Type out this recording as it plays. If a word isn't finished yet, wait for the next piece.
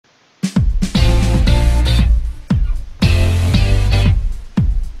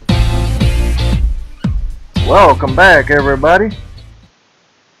Welcome back, everybody.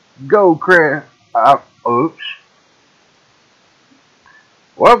 Glodcrest. Oops.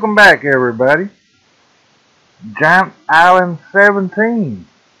 Welcome back, everybody. Giant Island 17.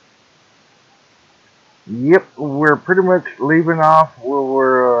 Yep, we're pretty much leaving off where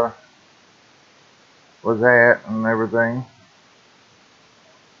we're was at and everything.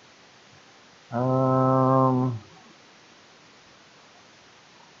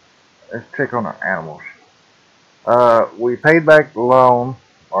 Let's check on our animals. We paid back the loan,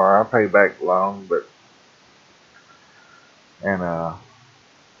 or I paid back the loan, and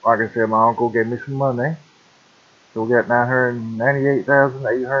like I said, my uncle gave me some money, so we got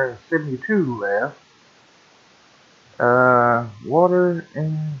 998,872 left. Water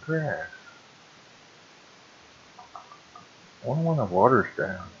and grass. I wonder when the water's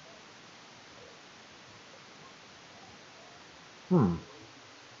down.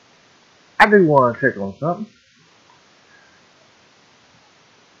 I do want to check on something.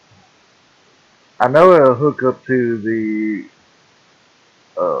 I know it'll hook up to the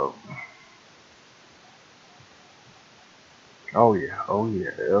oh yeah,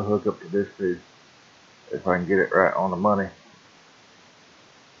 it'll hook up to this too if I can get it right on the money.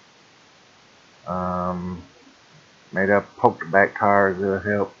 Maybe I poke the back tires, it'll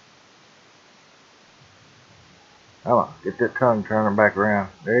help. Oh, get that tongue turning back around.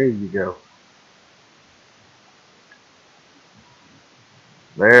 There you go.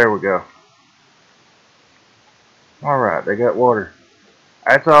 There we go. Alright, they got water.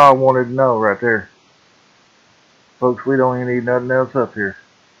 That's all I wanted to know right there. Folks, we don't even need nothing else up here.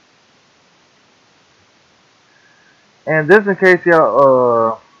 And just in case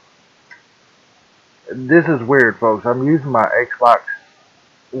y'all, this is weird, folks. I'm using my Xbox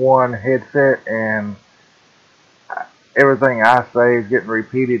One headset, and everything I say is getting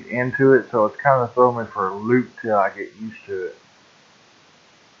repeated into it, so it's kind of throwing me for a loop till I get used to it.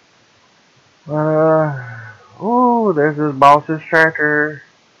 Oh, there's this boss's tractor.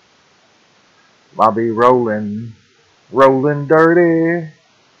 Bobby rolling dirty.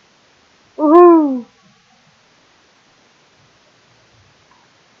 Woohoo!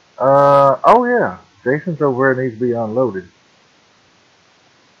 Oh yeah, Jason's over there needs to be unloaded.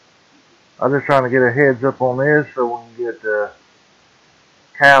 I'm just trying to get a heads up on this so we can get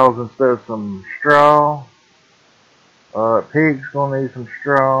cows and stuff some straw. Pigs gonna need some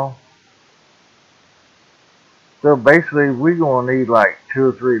straw. So basically, we're gonna need like 2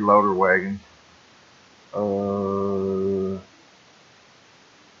 or 3 loader wagons.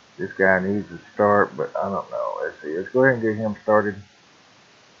 This guy needs to start, but I don't know. Let's see. Let's go ahead and get him started.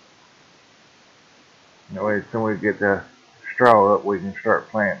 That way, as soon as we get the straw up, we can start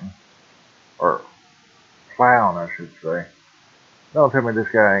planting. Or plowing, I should say. Don't tell me this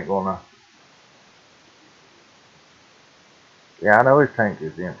guy ain't gonna. Yeah, I know his tank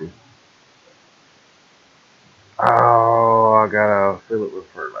is empty. Oh, I gotta fill it with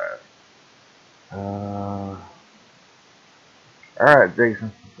fertilizer. Alright,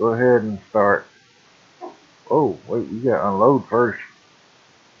 Jason. Go ahead and start. Oh, wait, you gotta unload first.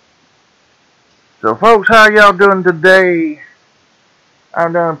 So, folks, how y'all doing today?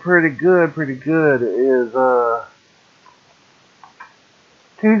 I'm doing pretty good, It is,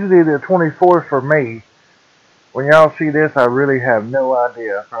 Tuesday the 24th for me. When y'all see this, I really have no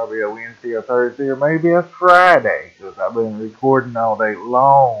idea. Probably a Wednesday or Thursday or maybe a Friday, because I've been recording all day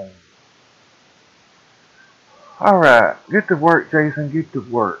long. Alright, get to work, Jason, get to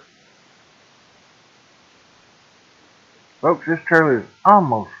work. Folks, this trailer is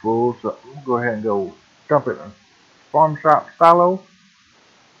almost full, so I'm going to go ahead and go dump it in farm shop silo.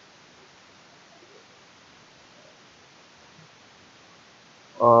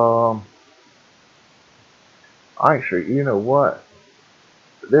 Actually, you know what?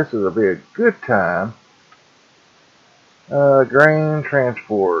 This will be a good time. Grain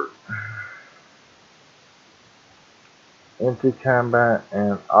transport. Empty combine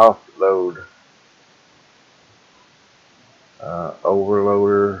and offload.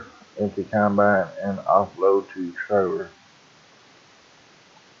 Overloader, empty combine, and offload to trailer.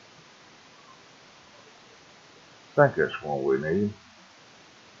 I think that's what we need.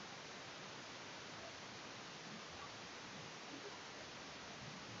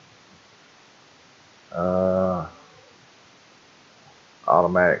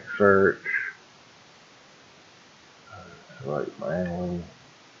 Automatic search. Select manually.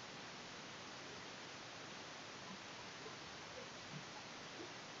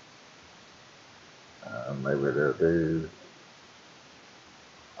 Maybe they'll do.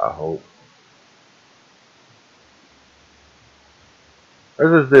 I hope.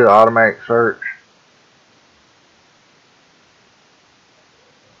 Let's just do automatic search.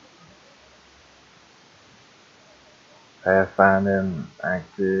 Pathfinding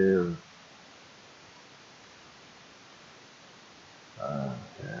active.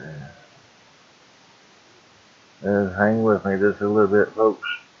 Okay. Just hang with me just a little bit, folks.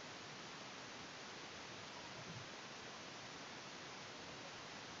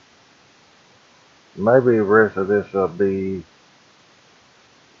 Maybe the rest of this will be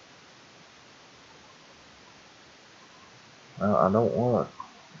well, I don't want it.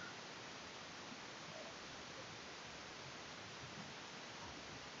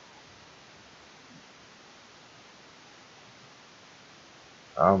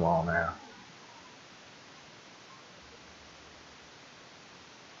 Come on now.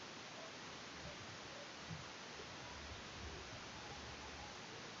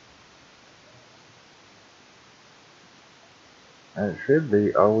 That should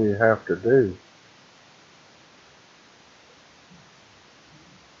be all we have to do.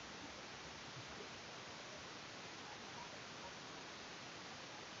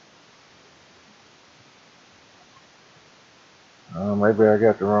 Maybe I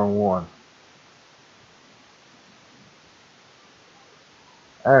got the wrong one.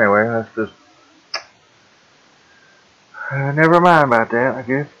 Anyway, let's just never mind about that, I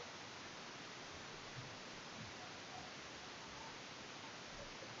guess.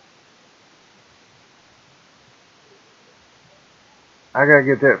 I gotta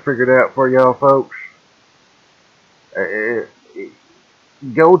get that figured out for y'all folks.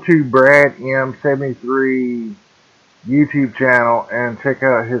 Go to Brad M73 YouTube channel and check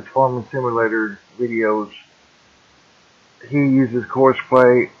out his farming simulator videos. He uses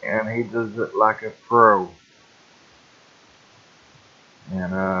Courseplay and he does it like a pro.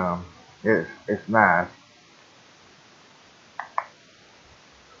 And it's nice.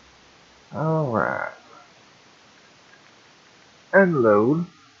 Alright. Unload.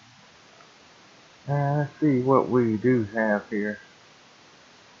 Let's see what we do have here.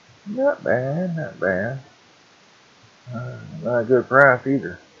 Not bad, not bad. Not a good price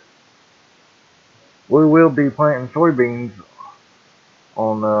either. We will be planting soybeans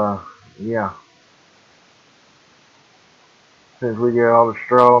on, yeah. Since we get all the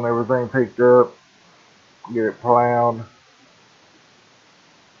straw and everything picked up, get it plowed.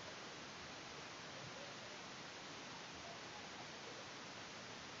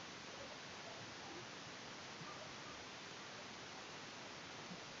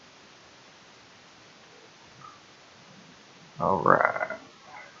 Alright.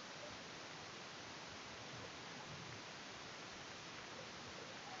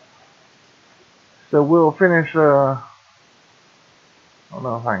 So we'll finish, I don't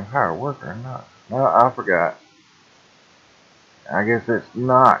know if I can hire a worker or not. No, I forgot. I guess it's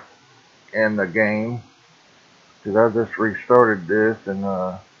not in the game. Because I just restarted this and,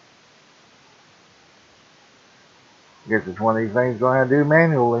 I guess it's one of these things going to do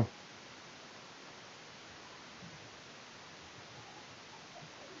manually.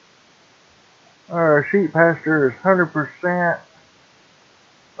 Our sheep pasture is 100%.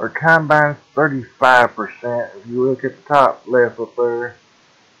 Our combine's 35%. If you look at the top left up there,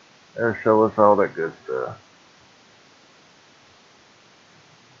 it'll show us all that good stuff.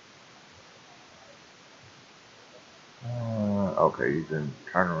 Okay, you can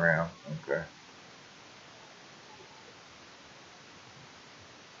turn around. Okay.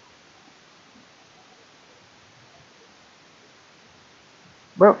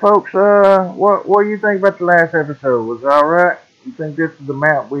 But folks, what do you think about the last episode? Was it alright? You think this is the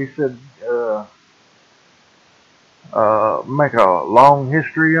map we should make a long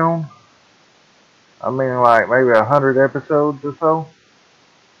history on? I mean, like maybe 100 episodes or so?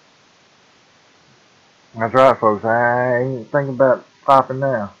 That's right, folks. I ain't thinking about stopping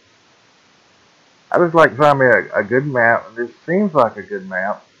now. I just like to find me a good map. This seems like a good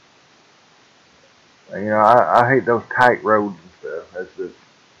map. You know, I hate those tight roads and stuff. That's just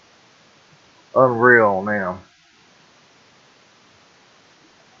unreal now.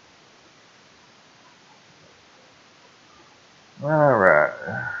 Alright.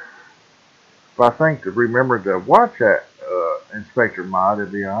 If I think to remember to watch that inspector mod,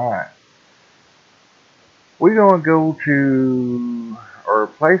 it'd be alright. We're going to go to our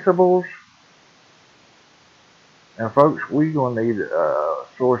replaceables. And folks, we're going to need a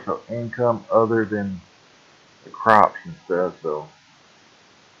source of income other than the crops and stuff. So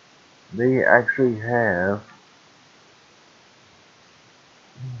they actually have,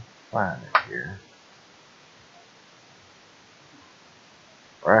 find it here,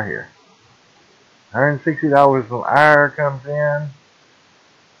 right here. $160 from IRA comes in.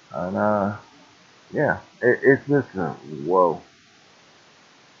 And yeah, it's just whoa.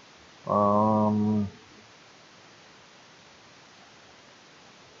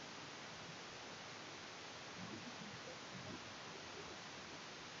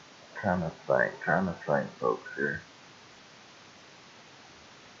 Trying to think, folks, here.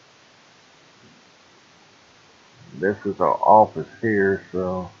 This is our office here,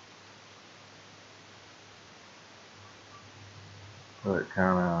 so it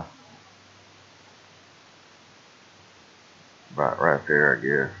kind of about right there, I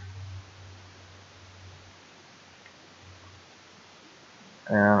guess.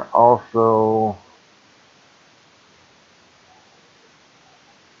 And also,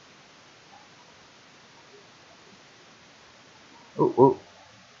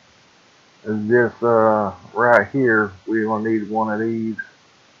 is this right here? We're gonna need one of these.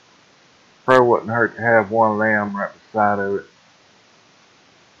 Probably wouldn't hurt to have one of them right beside of it.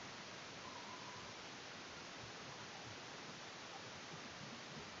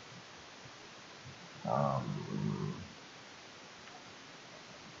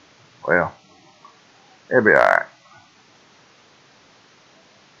 Well, it'll be alright.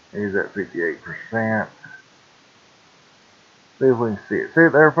 He's at 58%. See if we can see it. See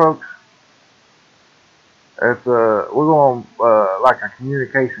it there, folks? It's we're going like a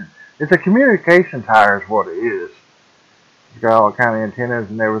communication. It's a communication tower is what it is. It's got all kind of antennas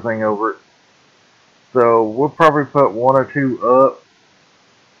and everything over it. So we'll probably put one or two up.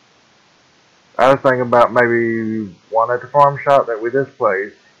 I was thinking about maybe one at the farm shop that we just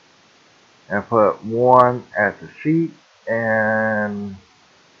placed, and put one at the sheep and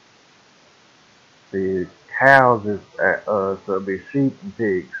the cows is at so it'll be sheep and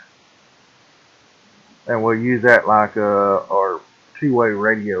pigs. And we'll use that like our two-way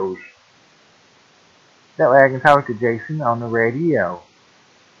radios. That way I can talk to Jason on the radio.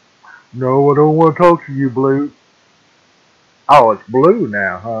 No, I don't want to talk to you, Blue. Oh, it's Blue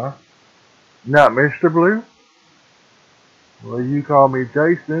now, huh? Not Mr. Blue? Well, you call me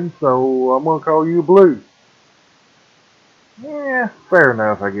Jason, so I'm going to call you Blue. Yeah, fair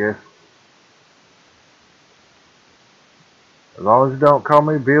enough, I guess. As long as you don't call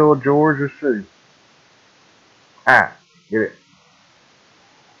me Bill, George, or Sue. Ah, get it.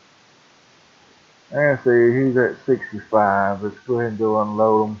 And see, he's at 65. Let's go ahead and go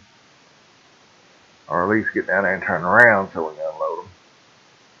unload him. Or at least get down there and turn around so we can unload him.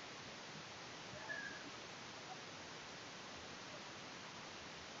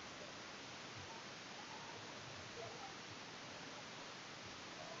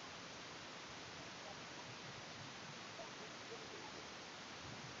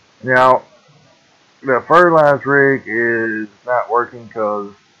 Now, the fertilizer rig is not working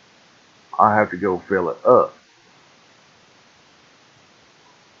because I have to go fill it up.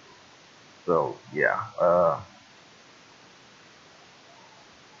 So, yeah.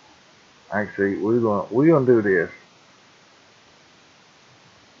 Actually, we're gonna do this.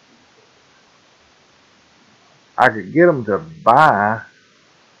 I could get them to buy,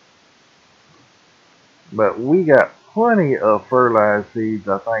 but we got plenty of fertilizer seeds,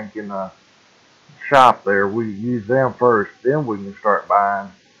 I think, in the shop there. We use them first, then we can start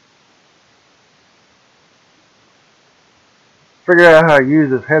buying. Figured out how to use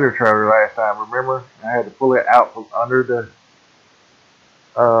this header trailer last time, remember? I had to pull it out from under the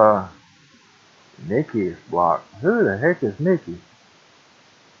Nikki's block. Who the heck is Nikki?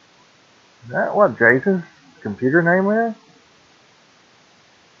 Is that what Jason's computer name is?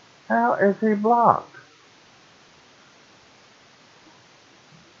 How is he blocked?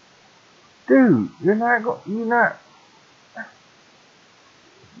 Dude, you're not,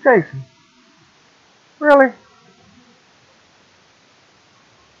 Jason, really?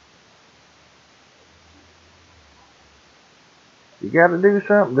 You gotta do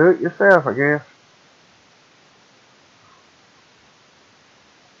something, do it yourself, I guess.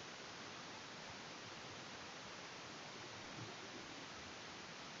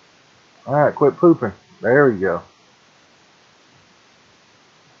 Alright, quit pooping. There we go.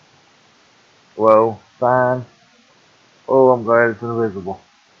 Whoa, fine. Oh, I'm glad it's invisible.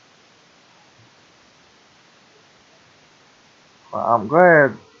 Well, I'm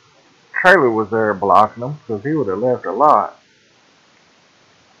glad Trailer was there blocking them, because he would have left a lot.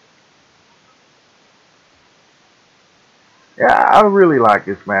 Yeah, I really like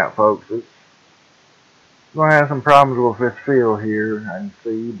this map, folks. It's gonna have some problems with this field here, I can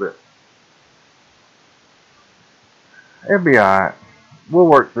see, but it'll be alright. We'll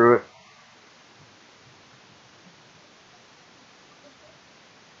work through it.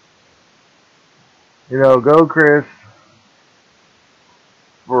 You know, Glodcrest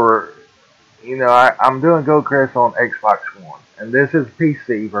for, I'm doing Glodcrest on Xbox One, and this is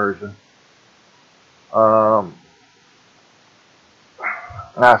PC version. And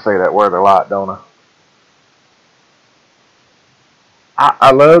I say that word a lot, don't I?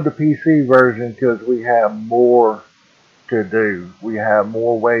 I love the PC version because we have more to do. We have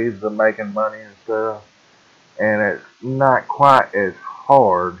more ways of making money and stuff, and it's not quite as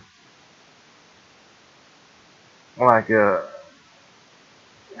hard. Like we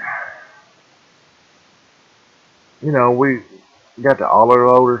got the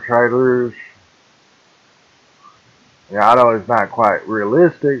autoloader trailers. Yeah, I know it's not quite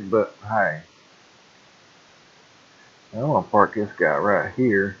realistic, but hey, I'm gonna park this guy right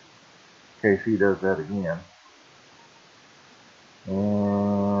here in case he does that again.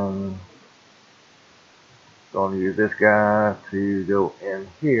 And gonna use this guy to go in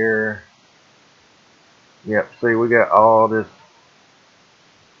here. Yep, see, we got all this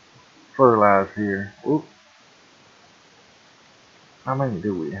fertilizer here. Oops. How many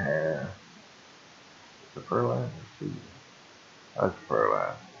do we have? The fertilizer? See, that's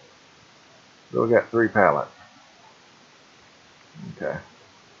fertilizer. So we got 3 pallets. Okay.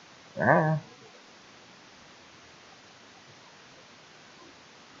 As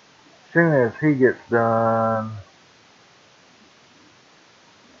soon as he gets done,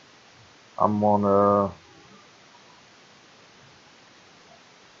 I'm gonna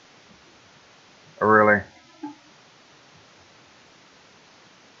really.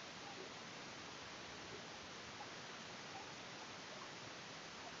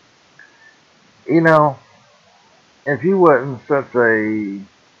 You know, if you wasn't such a,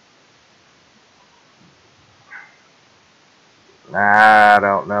 I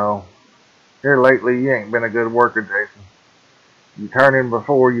don't know. Here lately, you ain't been a good worker, Jason. You turn in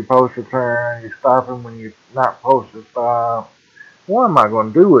before you supposed to turn. You stopping when you're not supposed to stop. What am I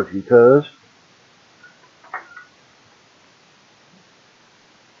going to do with you, cuz?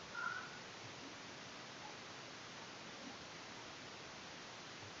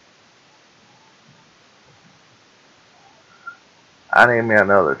 I need me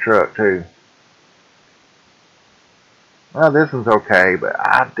another truck, too. Well, this one's okay, but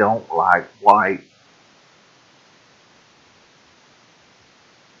I don't like white.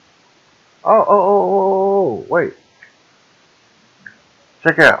 Oh, wait.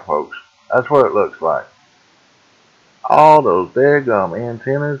 Check out, folks. That's what it looks like. All those daggum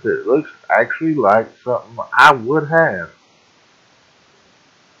antennas, it looks actually like something I would have.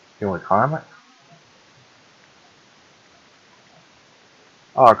 Can we climb it?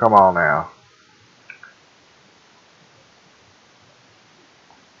 Oh, come on now.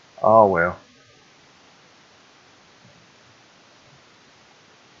 Oh, well.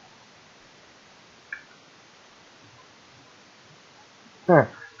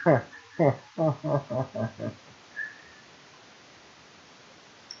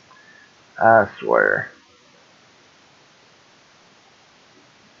 I swear.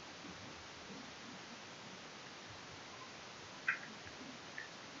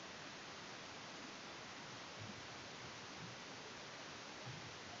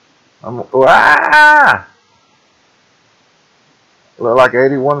 Ah! Look like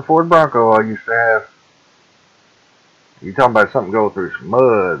 81 Ford Bronco I used to have. You talking about something go through some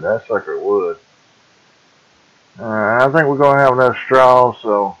mud. That sucker would. I think we're going to have enough straw,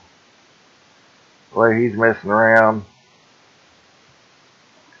 so the way he's messing around.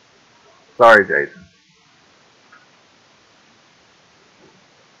 Sorry, Jason.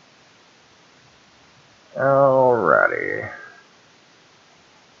 Alrighty.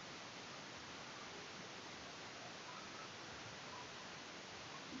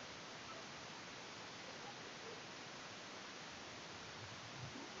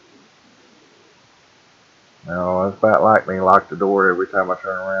 No, it's about like me lock the door every time I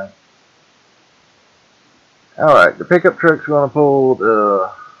turn around. Alright, the pickup truck's going to pull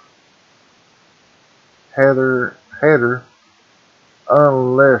the header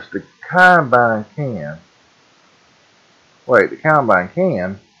unless the combine can. Wait, the combine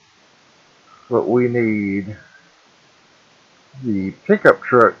can, but we need the pickup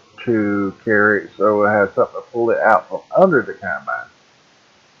truck to carry it so it has something to pull it out from under the combine.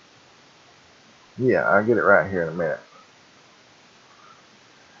 Yeah, I'll get it right here in a minute.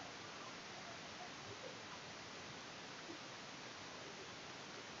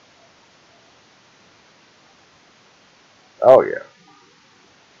 Oh, yeah.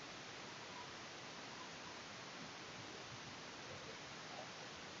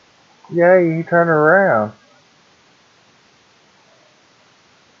 Yay, he turned around.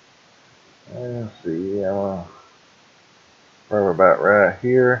 Let's see, I'm probably about right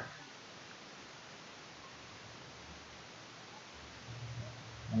here.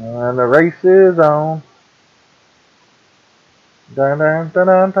 And the race is on. Dun dun dun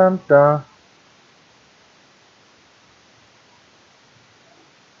dun dun dun.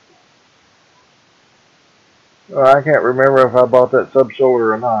 I can't remember if I bought that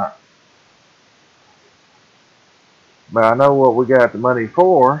subsoiler or not. But I know what we got the money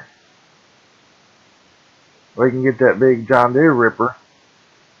for. We can get that big John Deere ripper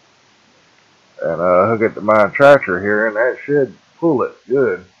and hook it to my tractor here, and that should pull it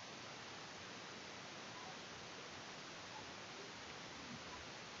good.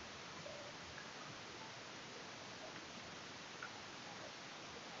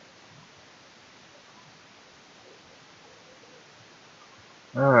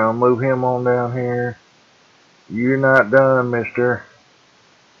 Alright, I'll move him on down here. You're not done, mister.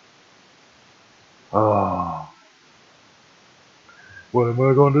 Oh, what am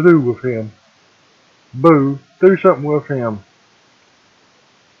I going to do with him? Boo, do something with him.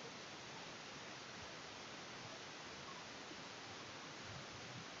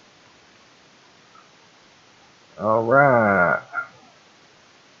 Alright.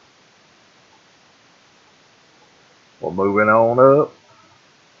 Well, moving on up.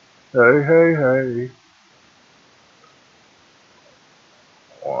 Hey, hey, hey.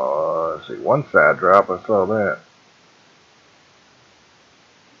 Let's see, one side drop, I saw that.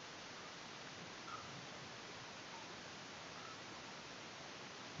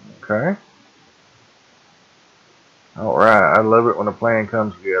 Okay. Alright, I love it when a plan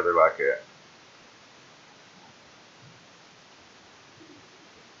comes together like that.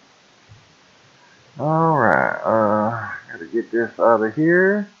 Alright, gotta get this out of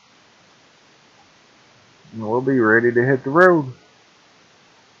here. And we'll be ready to hit the road.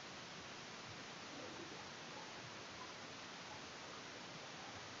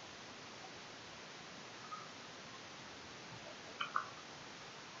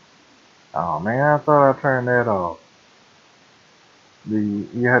 Oh man, I thought I turned that off.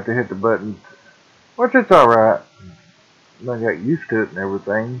 You have to hit the button, which it's alright. I got used to it and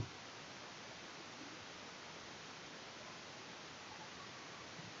everything.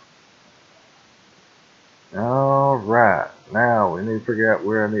 Alright, now we need to figure out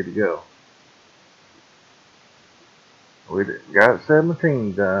where I need to go. We got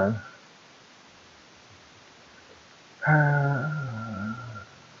 17 done.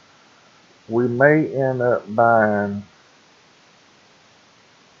 We may end up buying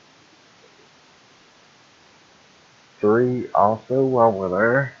 3 also while we're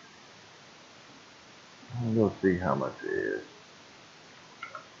there. We'll see how much it is.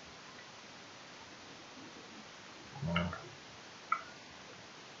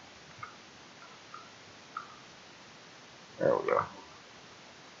 There we go.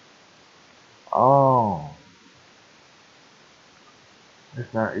 Oh,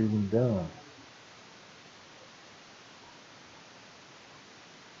 it's not even done.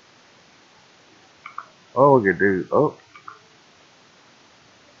 Oh, we could do. Oh,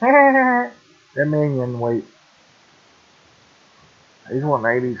 that minion wait. He's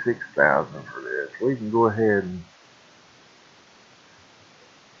wanting 86,000 for this. We can go ahead and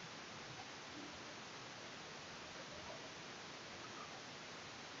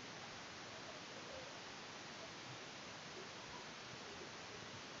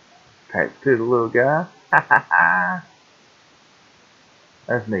tack to the little guy.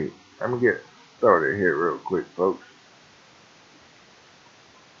 That's neat. Let me get started here real quick, folks.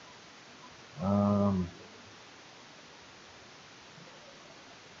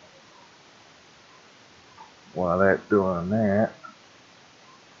 While that's doing that,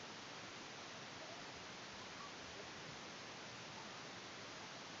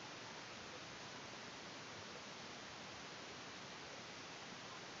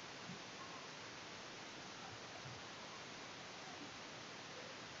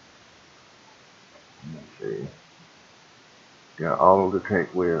 let's see. Got auto to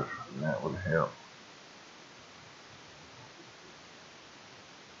take with, and that would help.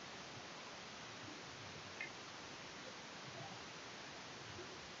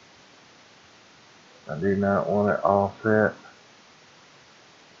 I do not want it offset.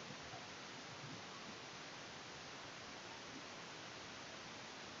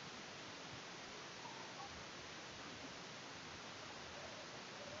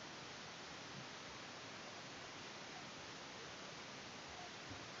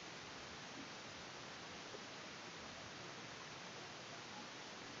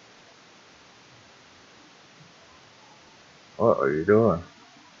 What are you doing?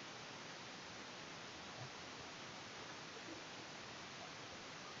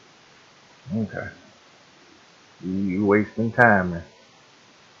 Okay. You wasting time there.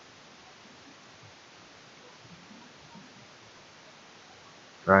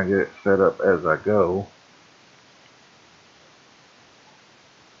 Trying to get it set up as I go.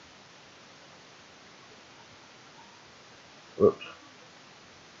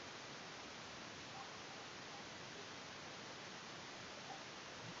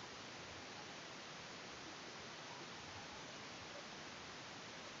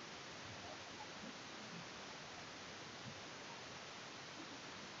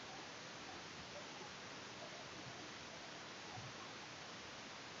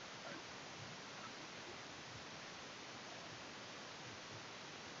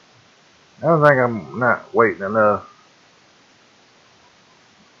 I don't think I'm not waiting enough.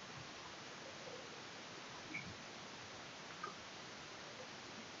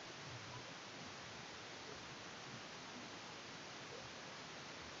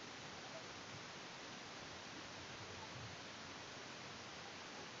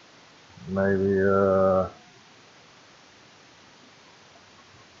 Maybe,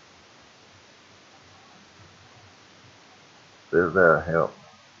 does that help?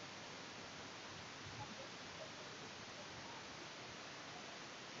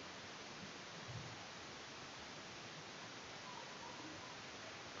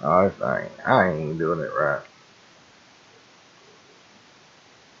 Oh, I ain't doing it right.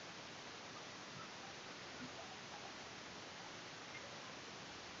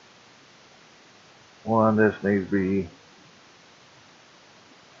 One, this needs to be,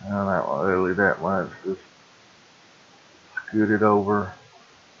 not really that much. Just scoot it over.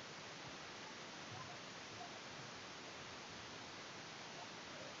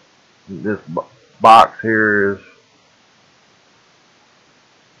 This box here is,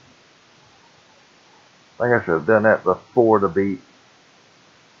 I think I should have done that before the beat.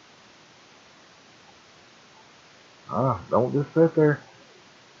 Don't just sit there.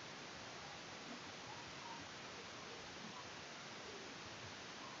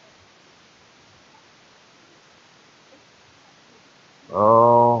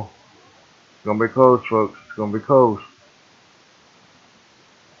 Oh, it's gonna be close, folks. It's gonna be close.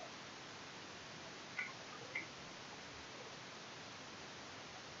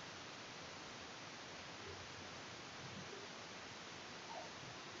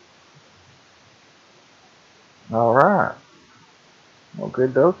 All right. Okay,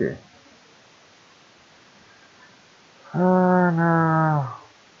 dokie. No.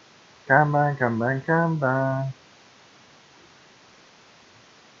 Combine, combine, combine.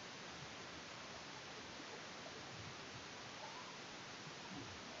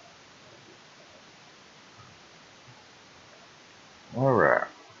 All right.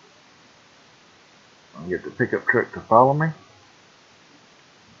 I'll get the pickup truck to follow me.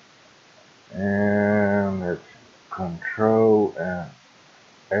 And it's Control and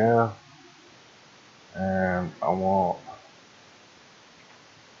F. And I want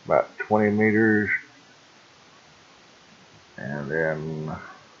about 20 meters. And then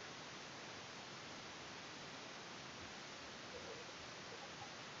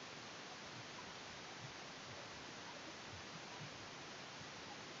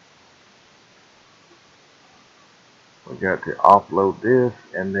we got to offload this,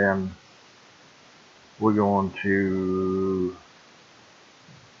 and then we're going to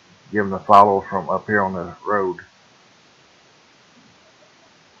give them the follow from up here on the road.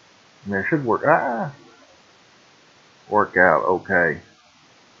 And it should work out okay.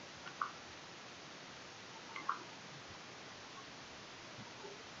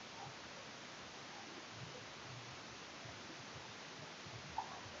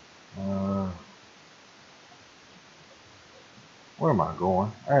 Where am I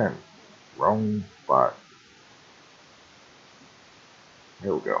going? Wrong spot.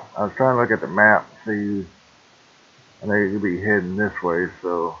 Here we go. I was trying to look at the map and see. I know you'd be heading this way,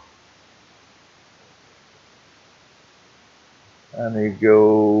 so I need to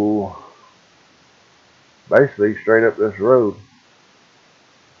go basically straight up this road.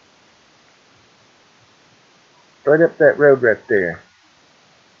 Straight up that road right there.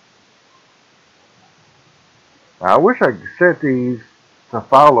 I wish I could set these to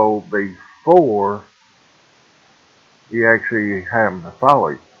follow before you actually have them to follow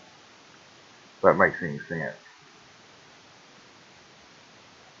you. If that makes any sense.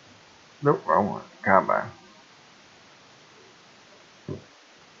 Nope, wrong one. Combine.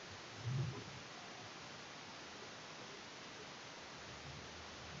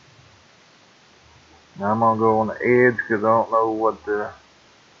 Now I'm going to go on the edge because I don't know what the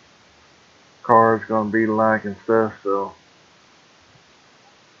car is going to be like and stuff, so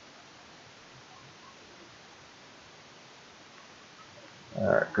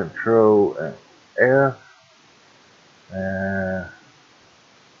Control and F, and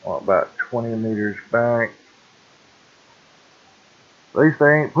about 20 meters back. At least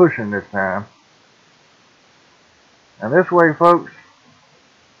they ain't pushing this time. And this way, folks,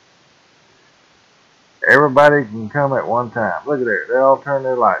 everybody can come at one time. Look at there. They all turn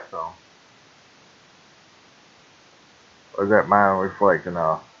their lights on. Or is that mine reflecting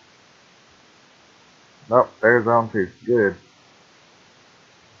off? Nope, there's on too. Good.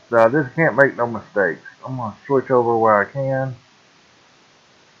 So I just can't make no mistakes. I'm going to switch over where I can.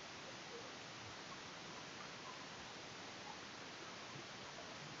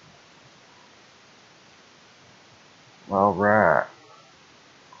 Alright.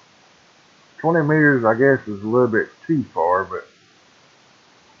 20 meters, I guess, is a little bit too far, but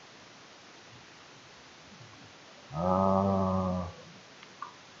I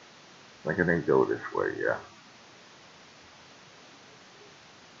think I need to go this way, yeah.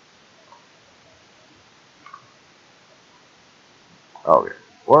 Oh, yeah.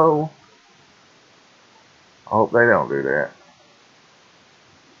 Whoa. I hope they don't do that.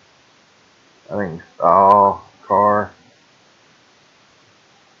 I think, oh, car.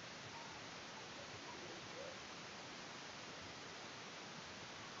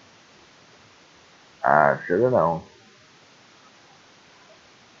 I should have known.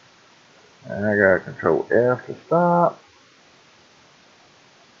 And I gotta control F to stop.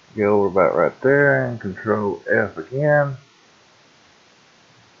 Get over about right there and control F again.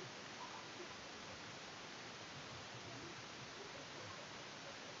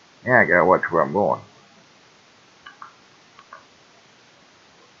 Yeah, I gotta watch where I'm going.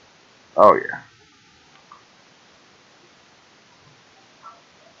 Oh, yeah.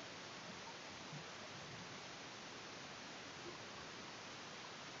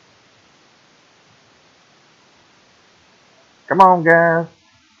 Come on, guys.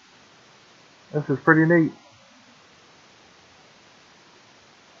 This is pretty neat.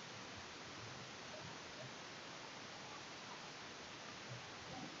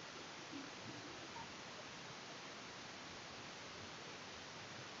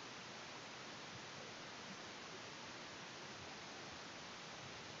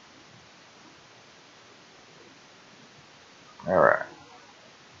 Alright.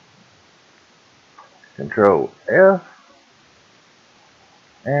 Control F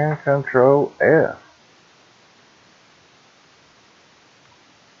and control F.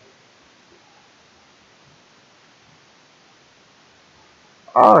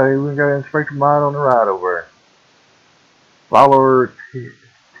 Oh, we got Inspector Mod on the right over there. Follower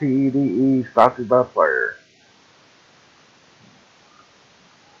TEDE spotted by player.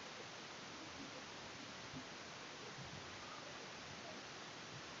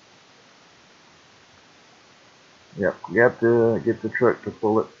 Yep, you have to get the truck to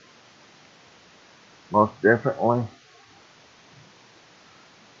pull it. Most definitely.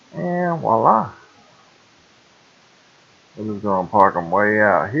 And voila. We're just going to park them way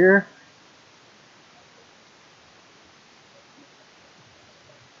out here.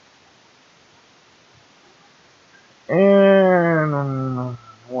 And I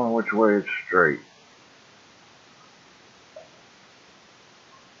wonder which way it's straight.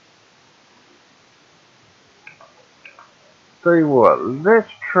 Tell you what, let's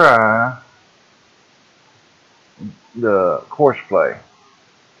try the course play.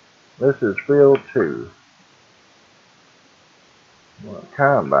 This is field 2.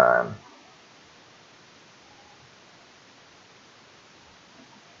 Combine.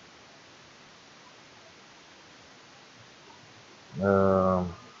 I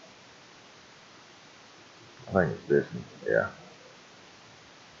think it's this one. Yeah.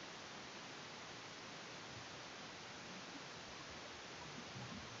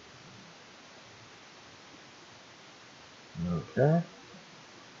 Okay.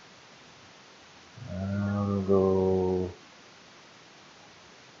 I'll go.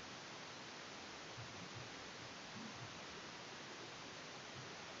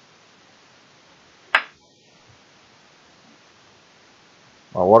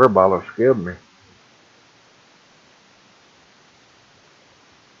 My water bottle scared me.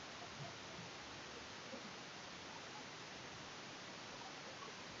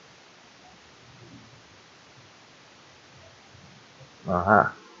 Uh-huh.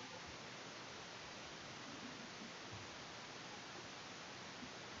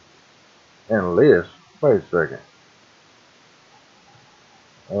 And list. Wait a second.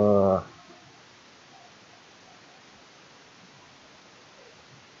 Uh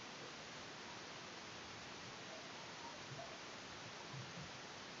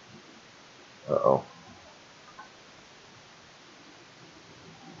oh.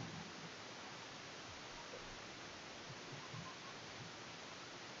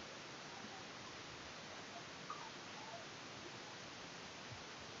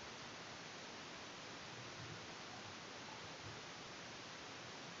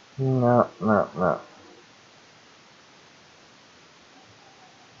 No, no, no.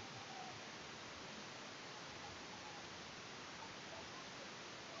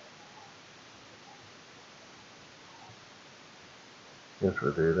 Guess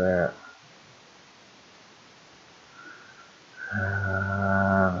we'll do that.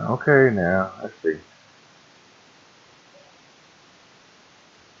 Okay, now let's see.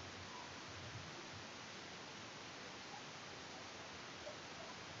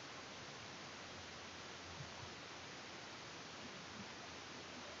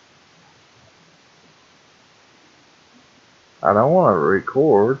 I don't want to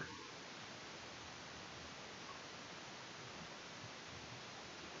record.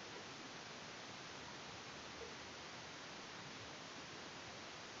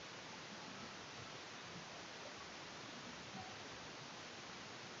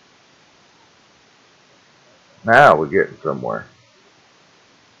 Now we're getting somewhere.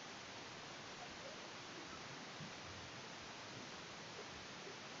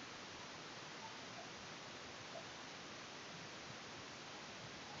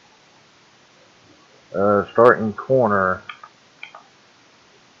 Starting corner.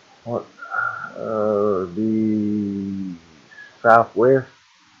 What? The southwest.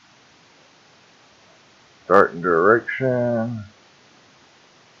 Starting direction.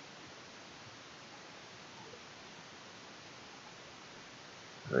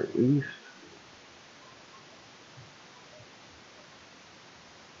 The east.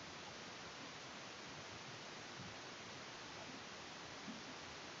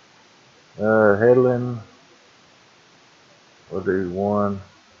 Headland. We'll do one.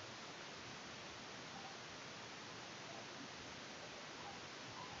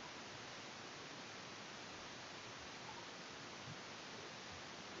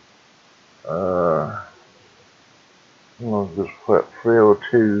 I'm gonna just put field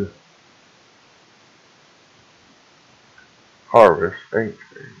 2 harvest 8.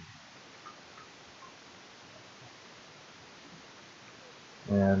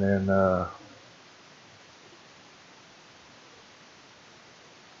 And then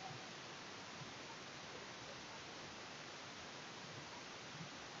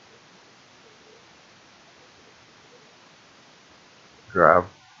drive.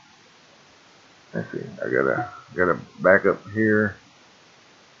 Let's see. I gotta back up here.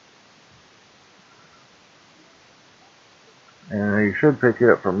 And you should pick it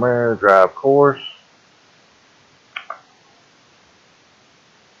up from there. Drive course.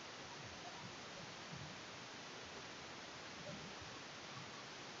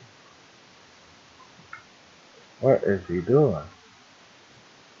 What is he doing?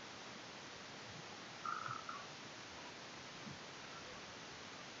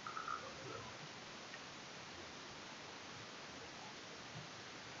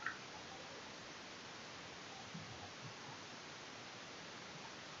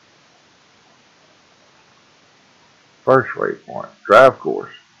 First waypoint. Drive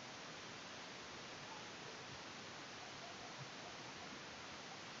course.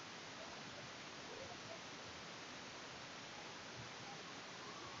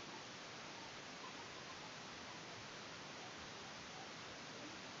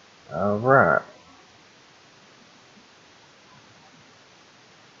 Alright.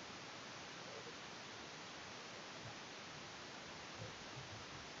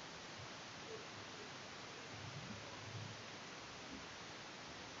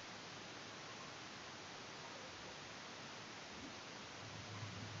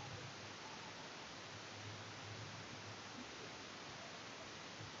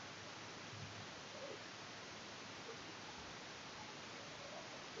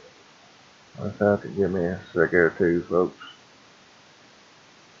 Let's have to give me a second or two, folks.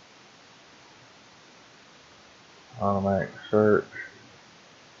 Automatic search.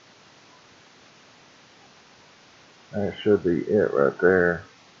 That should be it right there.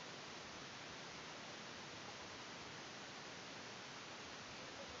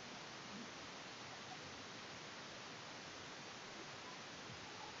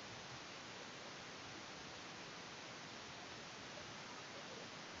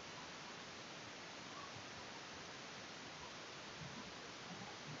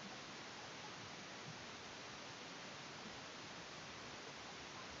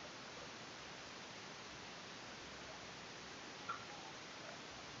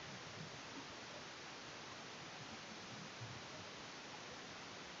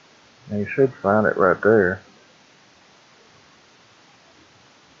 And you should find it right there.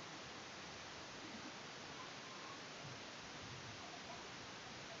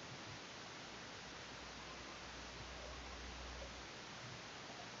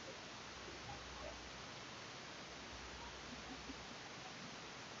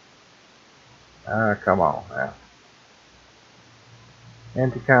 Come on now.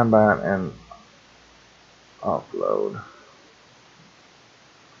 Empty combine and offload.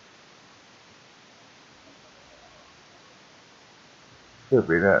 Should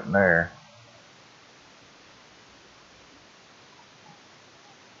be that in there.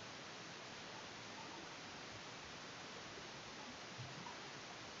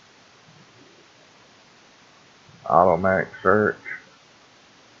 Automatic search.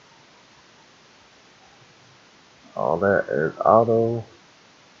 All that is auto.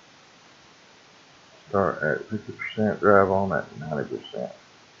 Start at 50%, drive on at 90%.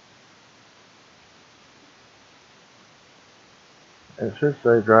 It should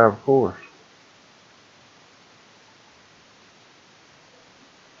say drive course.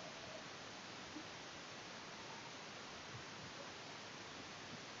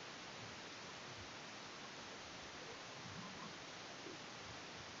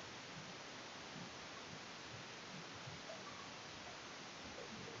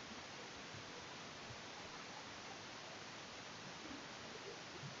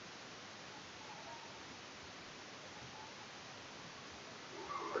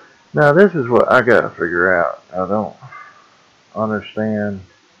 Now this is what I gotta figure out. I don't understand.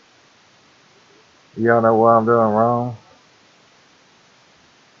 Y'all know what I'm doing wrong?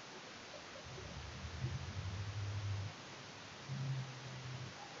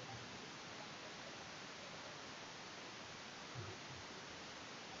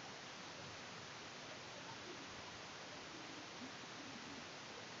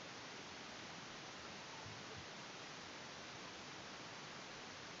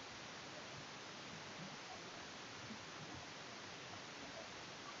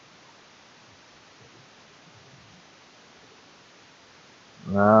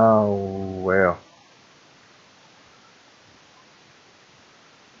 No, well.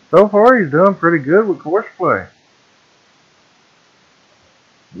 So far he's doing pretty good with course play.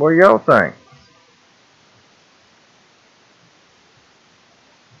 What do y'all think?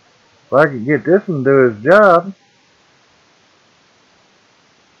 If I could get this one to do his job.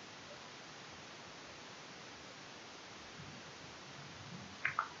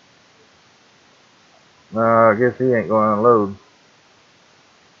 No, I guess he ain't going to unload.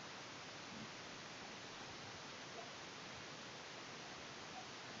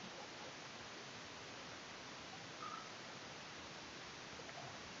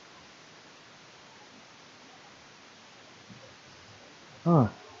 Huh.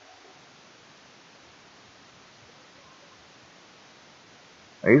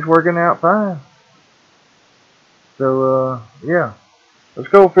 He's working out fine. So, yeah. Let's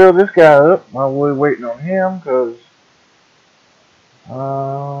go fill this guy up while we're waiting on him, because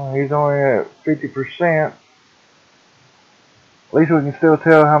he's only at 50%. At least we can still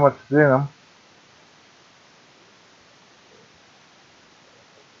tell how much is in him.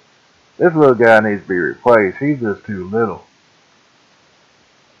 This little guy needs to be replaced. He's just too little.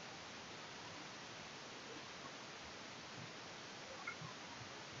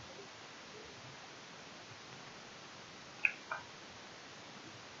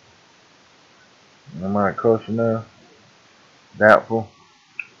 Am I close enough? Doubtful.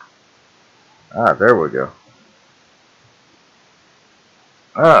 Alright, there we go.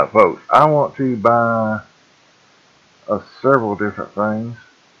 Alright, folks. I want to buy several different things.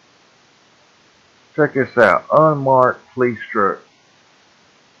 Check this out. Unmarked police truck.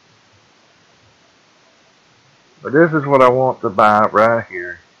 But this is what I want to buy right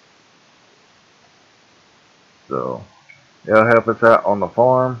here. So, it'll help us out on the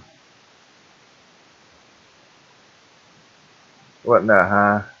farm. Wasn't that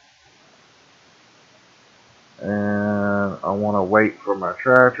high. And I want to wait for my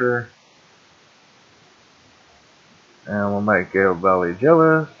tractor. And we'll make everybody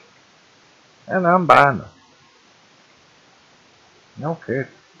jealous. And I'm buying them. Okay,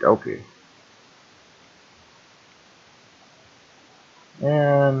 okay.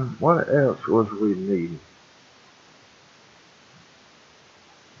 And what else was we needing?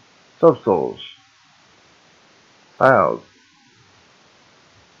 Subsoils. Files.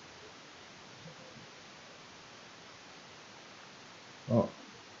 Oh,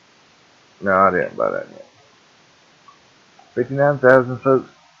 no, I didn't buy that yet. 59,000 folks.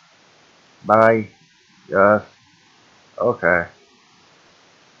 Buy. Yes. Okay.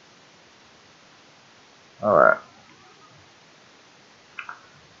 Alright.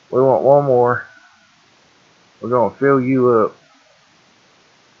 We want one more. We're going to fill you up.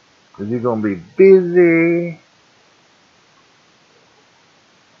 Because you're going to be busy.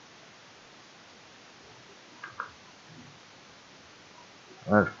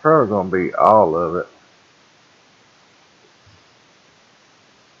 That's probably going to be all of it.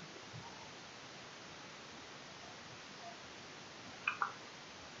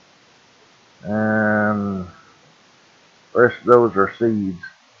 And the rest of those are seeds.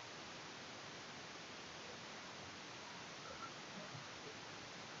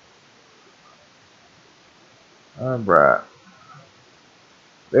 Alright.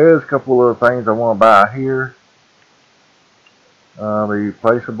 There's a couple of things I want to buy here. The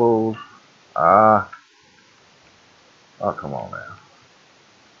replaceables. Oh, come on now.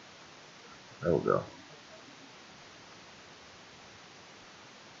 There we go.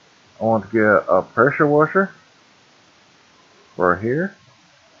 I want to get a pressure washer for here.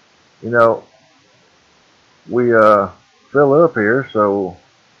 You know, we fill up here, so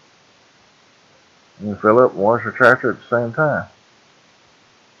you can fill up and wash the tractor at the same time.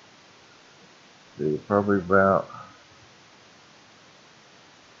 See, probably about,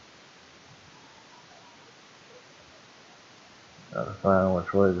 gotta find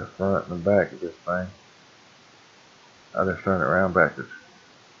which way the front and the back of this thing. I just turn it around backwards.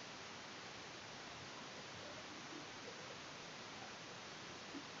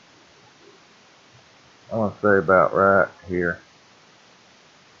 I'm gonna say about right here.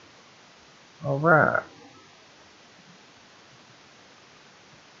 Alright.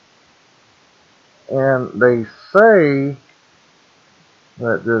 And they say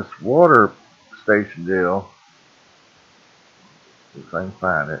that this water station deal, if I can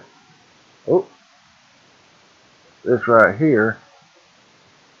find it. Oh, this right here,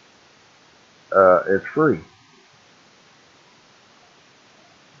 it's free.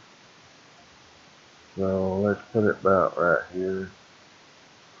 So let's put it about right here.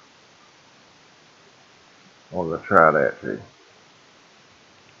 I'm gonna try that too.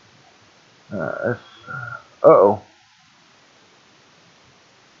 Uh-oh.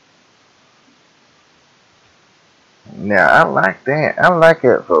 Now, I like that. I like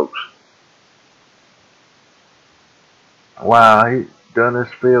that, folks. Wow, he done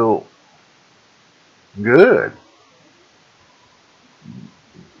this field good.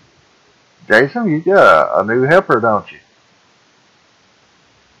 Jason, you got a new helper, don't you?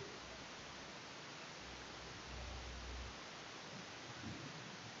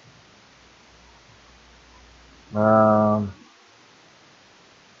 Um,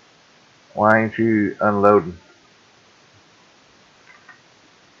 why ain't you unloading?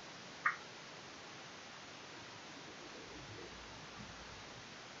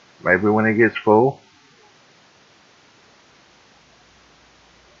 Maybe when it gets full.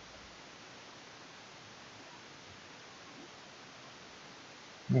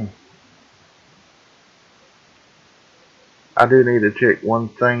 I do need to check one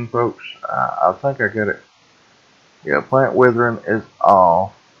thing, folks. I think I got it. Yeah, plant withering is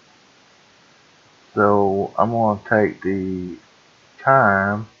off. So I'm going to take the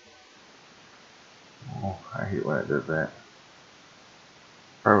time. Oh, I hate when it does that.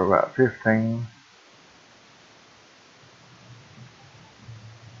 Probably about 15.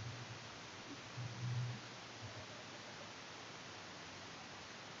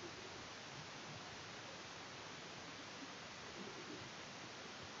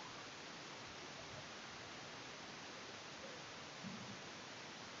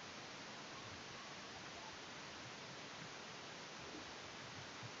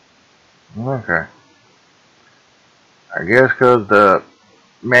 Okay. I guess because the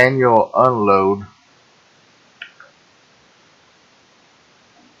manual unload,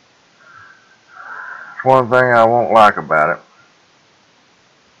 it's one thing I won't like about it.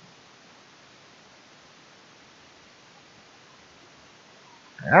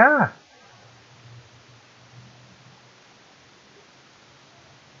 Ah,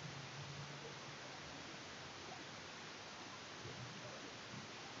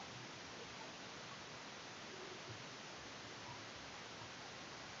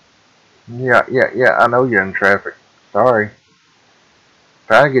 yeah, I know you're in traffic. Sorry.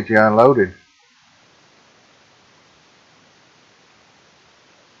 Trying to get you unloaded.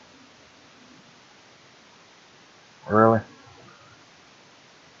 Really?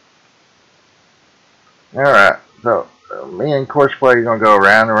 Alright, so me and Courseplay are going to go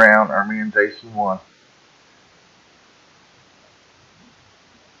around and around, or me and Jason one.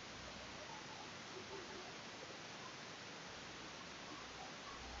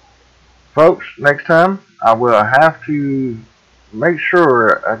 Folks, next time I will have to make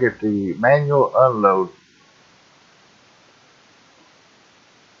sure I get the manual unload.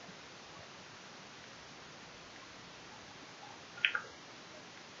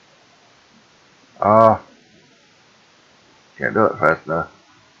 Oh, can't do it fast enough.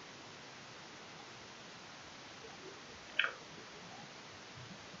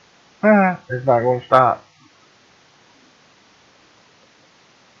 It's not going to stop.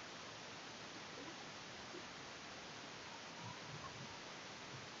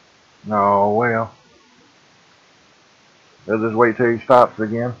 No, well, we'll just wait till he stops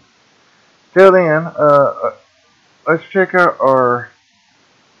again. Till then, let's check out our,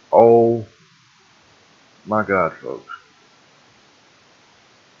 oh my God, folks.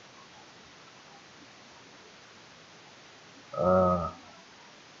 Uh,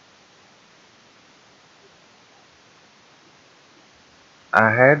 I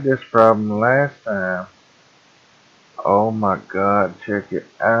had this problem last time. Oh my God, check it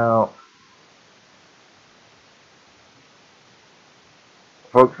out.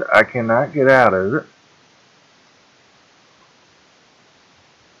 Folks, I cannot get out of it.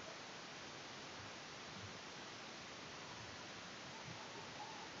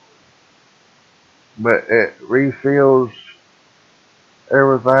 But it refills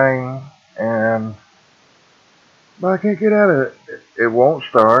everything, and but I can't get out of it. It won't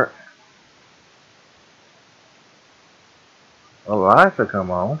start. The lights will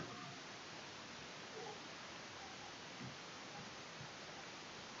come on.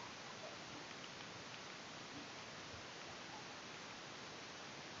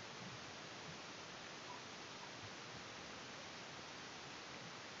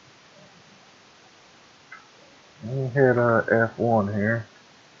 Let me hit F1 here.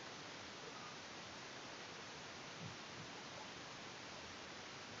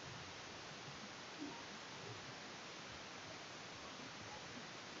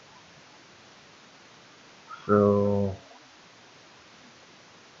 So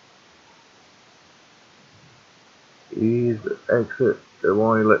ease exit. It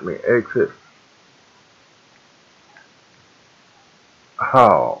won't even let me exit.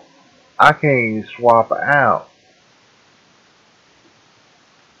 Oh, I can't even swap out.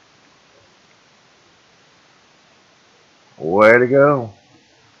 Way to go.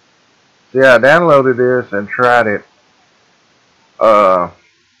 See, I downloaded this and tried it uh,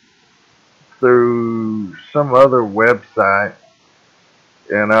 through some other website,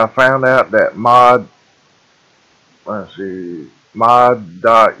 and I found out that let's see,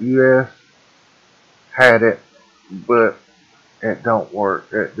 mod.us had it, but it don't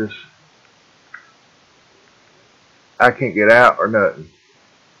work. It just, I can't get out or nothing.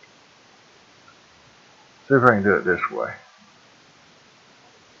 See if I can do it this way.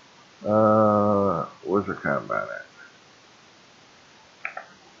 Where's the combine at?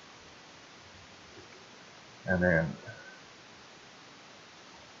 And then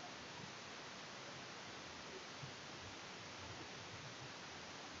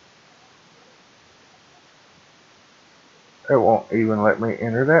it won't even let me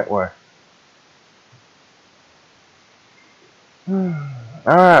enter that way.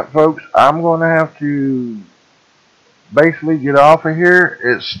 Alright, folks, I'm going to have to basically get off of here.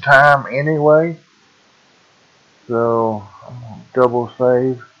 It's time anyway. So, I'm going to double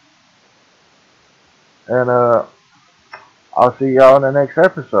save. And, I'll see y'all in the next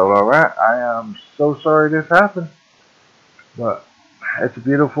episode, alright? I am so sorry this happened. But, it's a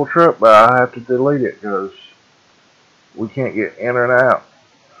beautiful truck, but I have to delete it because we can't get in and out.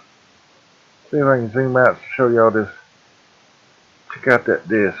 See if I can zoom out to show y'all this. Check out that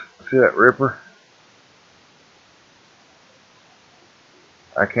disc. See that ripper?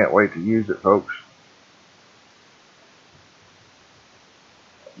 I can't wait to use it, folks.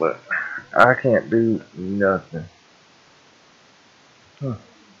 But I can't do nothing. I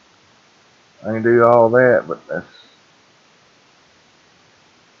can do all that, but that's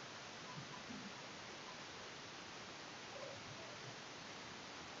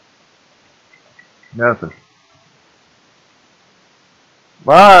nothing.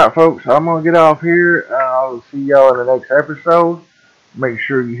 Alright, folks, I'm going to get off here. I'll see y'all in the next episode. Make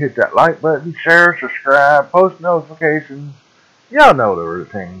sure you hit that like button, share, subscribe, post notifications. Y'all know the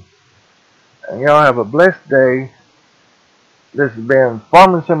routine. And y'all have a blessed day. This has been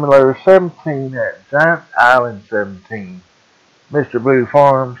Farming Simulator 17 at Giant Island 17. Mr. Blue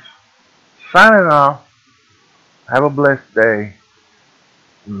Farms, signing off. Have a blessed day.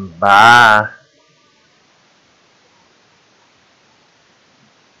 Bye.